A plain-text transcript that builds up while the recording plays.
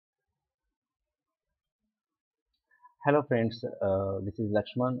Hello friends, this is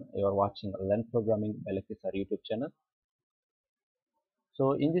Lakshman. You are watching Learn Programming by Lakisar YouTube channel.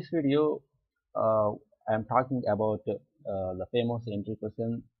 So in this video, I am talking about the famous entry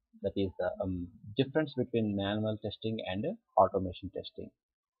question, that is the difference between manual testing and automation testing.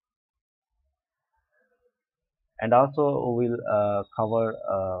 And also we'll cover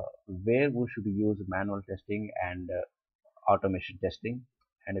where we should use manual testing and automation testing,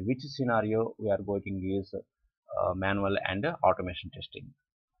 and which scenario we are going to use manual and automation testing.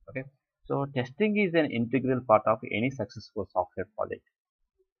 Okay, so testing is an integral part of any successful software project.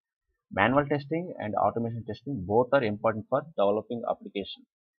 Manual testing and automation testing both are important for developing application.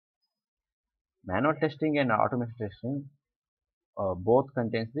 Manual testing and automation testing both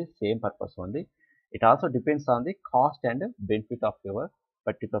contains the same purpose only. It also depends on the cost and benefit of your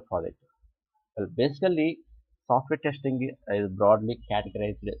particular project. Well, basically, software testing is broadly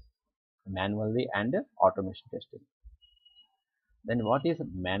categorized manually and automation testing. Then what is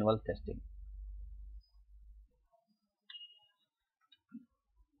manual testing?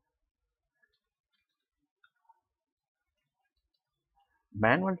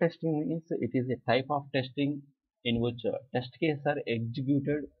 Manual testing means it is a type of testing in which test cases are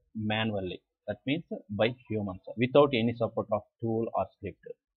executed manually. That means by humans without any support of tool or script.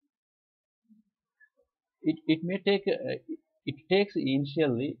 It may take it takes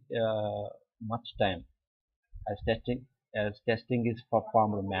initially much time as testing is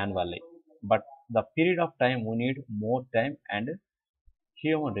performed manually, but the period of time we need more time and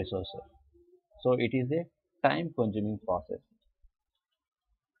human resources. So it is a time consuming process,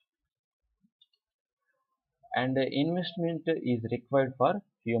 and investment is required for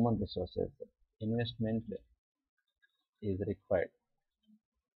human resources. Investment is required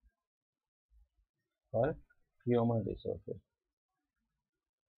for human resources.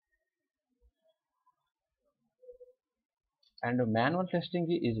 And manual testing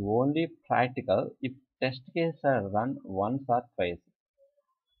is only practical if test cases are run once or twice.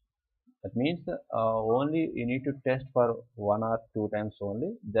 That means only you need to test for one or two times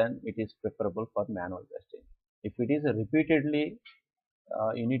only, then it is preferable for manual testing. If it is repeatedly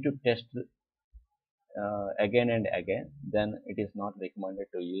you need to test again and again, then it is not recommended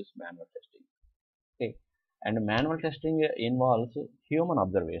to use manual testing. Okay, and manual testing involves human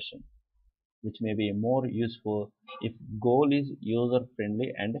observation, which may be more useful if goal is user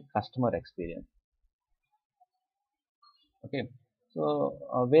friendly and customer experience. Okay, so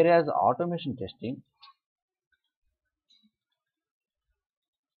whereas automation testing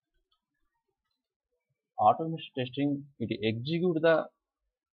it execute the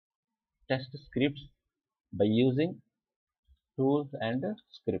test scripts by using tools and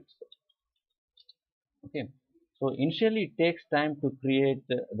scripts. Okay, so initially it takes time to create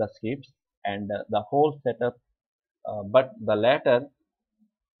the scripts and the whole setup, but the latter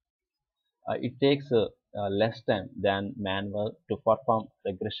it takes less time than manual to perform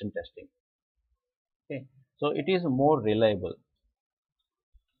regression testing. Okay, so it is more reliable.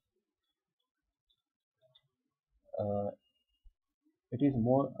 Uh, it is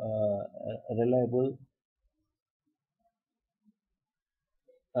more reliable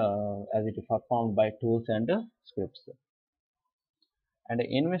as it is performed by tools and scripts. And the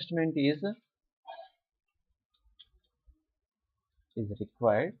investment is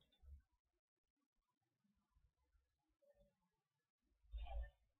required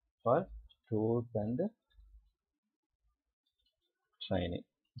for tools and training.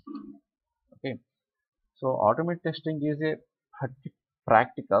 Okay, so automated testing is a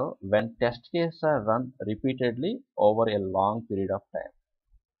practical when test cases are run repeatedly over a long period of time.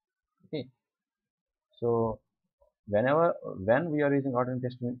 Okay, so when we are using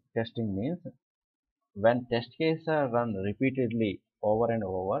automated testing means when test cases are run repeatedly over and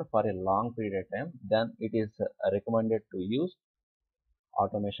over for a long period of time, then it is recommended to use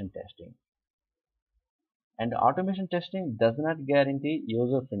automation testing. And automation testing does not guarantee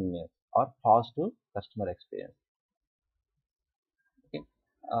user friendliness or positive customer experience. Okay.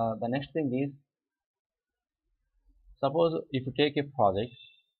 The next thing is, suppose if you take a project,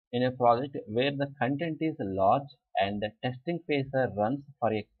 in a project where the content is large and the testing phase runs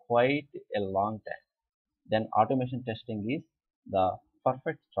for a quite a long time, then automation testing is the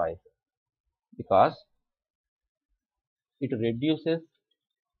perfect choice because it reduces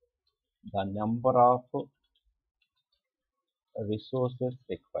the number of resources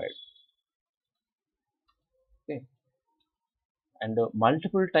required. Okay, and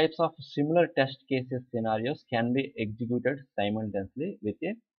multiple types of similar test cases scenarios can be executed simultaneously with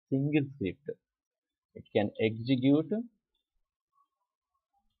a single script. It can execute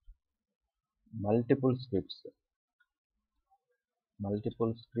multiple scripts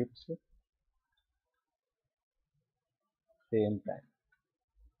multiple scripts same time.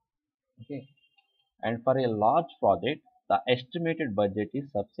 Okay, and for a large project, the estimated budget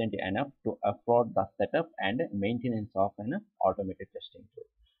is sufficient enough to afford the setup and maintenance of an automated testing tool.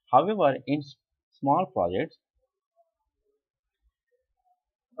 However, in small projects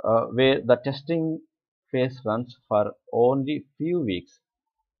where the testing phase runs for only few weeks,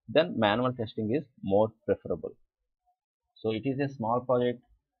 then manual testing is more preferable. So it is a small project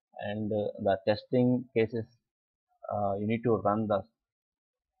and the testing cases you need to run the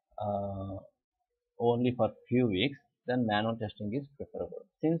uh, only for few weeks, then manual testing is preferable.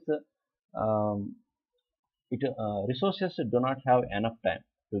 Since resources do not have enough time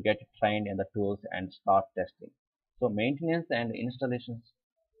to get trained in the tools and start testing. So maintenance and installations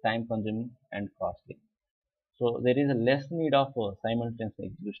time consuming and costly. So there is a less need of simultaneous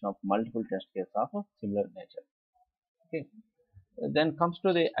execution of multiple test cases of similar nature. Okay. Then comes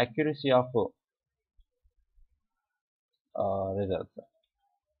to the accuracy of results.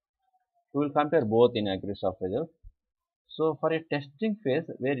 We will compare both in accuracy of results. So for a testing phase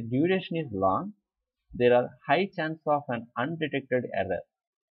where duration is long, there are high chance of an undetected error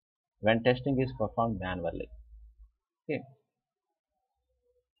when testing is performed manually. Okay,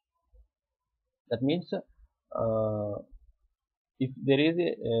 that means if there is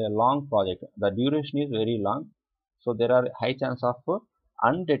a long project, the duration is very long, so there are high chance of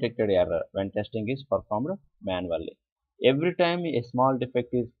undetected error when testing is performed manually. Every time a small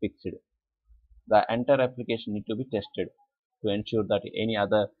defect is fixed, the entire application need to be tested to ensure that any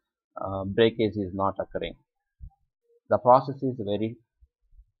other breakage is not occurring. The process is very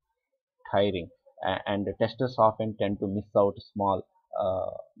tiring, and testers often tend to miss out small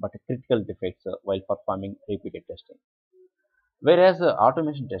but critical defects while performing repeated testing. Whereas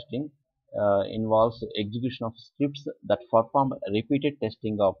automation testing involves execution of scripts that perform repeated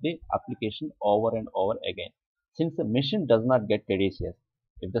testing of the application over and over again. Since the machine does not get tedious,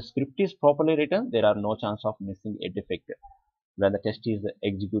 if the script is properly written, there are no chance of missing a defect when the test is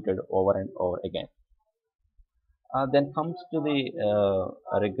executed over and over again. Then comes to the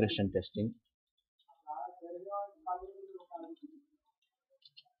regression testing.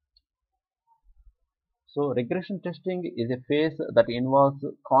 So regression testing is a phase that involves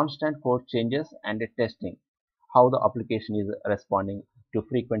constant code changes and testing how the application is responding to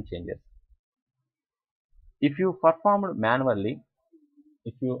frequent changes. If you performed manually,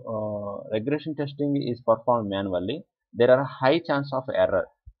 if you regression testing is performed manually, there are high chance of error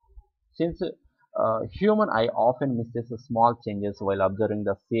since human eye often misses small changes while observing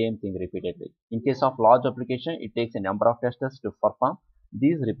the same thing repeatedly. In case of large application, it takes a number of testers to perform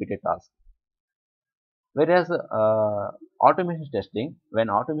these repeated tasks. Whereas automation testing, when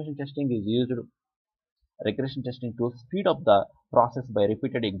automation testing is used, regression testing to speed up the process by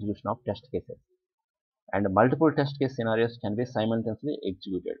repeated execution of test cases, and multiple test case scenarios can be simultaneously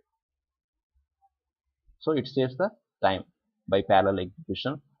executed. So it saves the time by parallel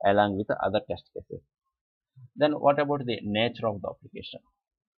execution along with the other test cases. Then what about the nature of the application?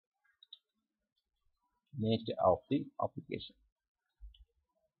 Nature of the application.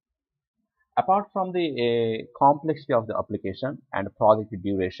 Apart from the complexity of the application and project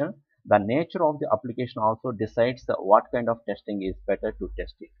duration, the nature of the application also decides what kind of testing is better to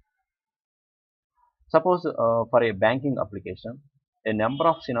test it. Suppose for a banking application, a number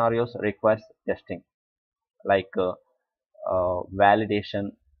of scenarios requires testing, like validation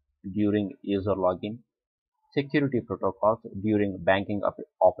during user login, security protocols during banking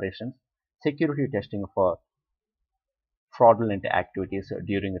operations, security testing for fraudulent activities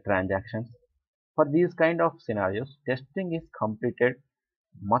during transactions. For these kind of scenarios, testing is completed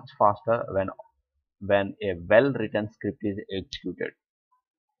much faster when a well-written script is executed.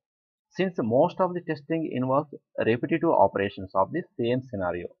 Since most of the testing involves repetitive operations of the same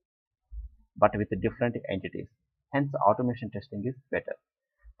scenario, but with different entities, hence automation testing is better.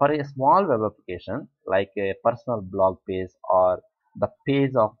 For a small web application like a personal blog page or the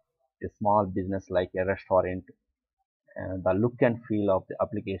page of a small business like a restaurant, the look and feel of the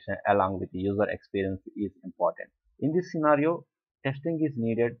application along with the user experience is important. In this scenario, testing is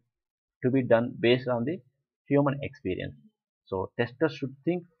needed to be done based on the human experience. So testers should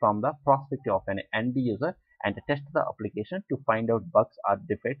think from the perspective of an end user and test the application to find out bugs or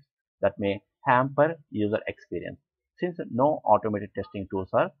defects that may hamper user experience. Since no automated testing tools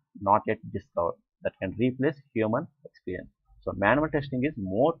are not yet discovered that can replace human experience. So manual testing is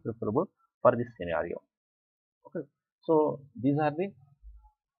more preferable for this scenario. Okay. So these are the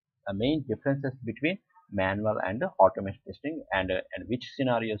main differences between manual and automation testing, and which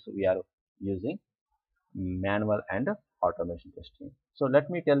scenarios we are using manual and automation testing. So let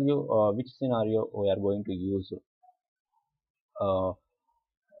me tell you which scenario we are going to use uh,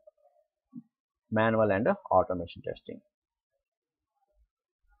 manual and automation testing.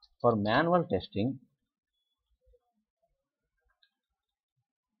 For manual testing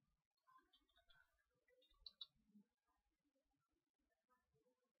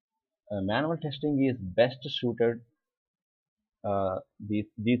is best suited these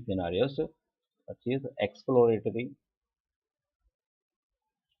scenarios, which is exploratory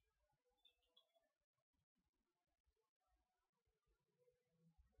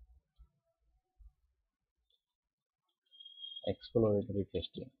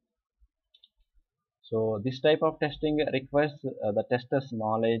testing. So this type of testing requires the tester's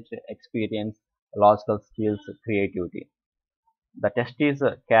knowledge, experience, logical skills, creativity. The test is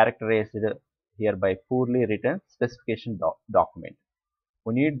characterized here by poorly written specification document.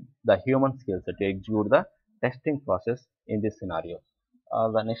 We need the human skills to execute the testing process in this scenario.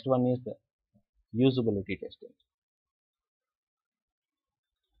 The next one is usability testing.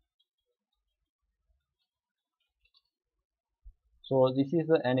 So this is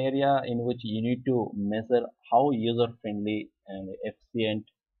an area in which you need to measure how user-friendly and efficient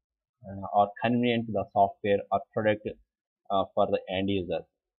or convenient the software or product for the end user.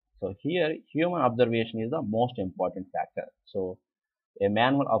 So here human observation is the most important factor. So a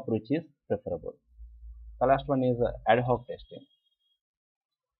manual approach is preferable. The last one is ad hoc testing.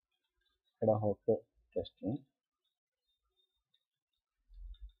 Ad hoc testing.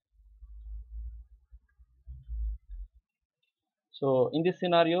 So in this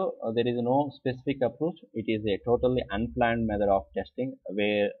scenario, there is no specific approach. It is a totally unplanned method of testing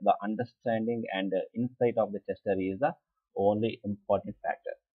where the understanding and insight of the tester is the only important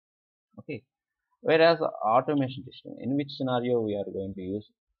factor. Okay. Whereas automation testing, in which scenario we are going to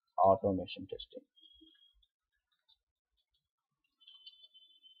use automation testing.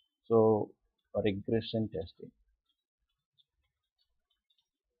 So regression testing.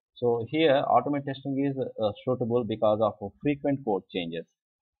 So here automated testing is suitable because of frequent code changes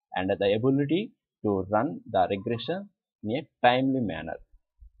and the ability to run the regression in a timely manner.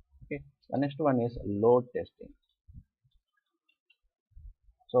 Okay. The next one is load testing.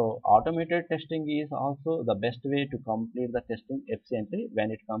 So automated testing is also the best way to complete the testing efficiently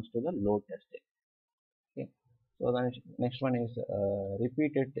when it comes to the load testing. Okay. So the next one is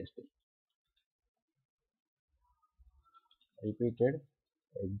repeated testing. Repeated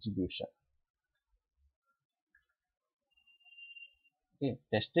execution. Okay.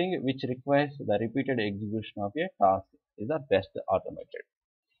 Testing which requires the repeated execution of a task is the best automated.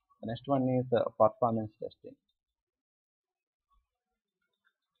 The next one is performance testing.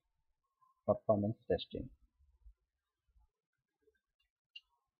 Performance testing.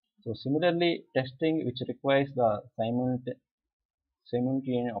 So similarly, testing which requires the simultaneity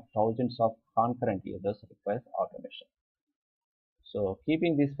of thousands of concurrent users requires automation. So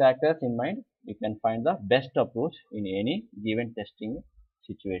keeping these factors in mind, you can find the best approach in any given testing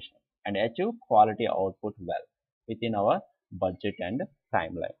situation and achieve quality output well within our budget and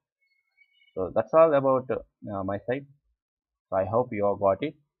timeline. So that's all about my side. So I hope you all got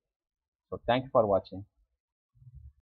it. So thanks for watching.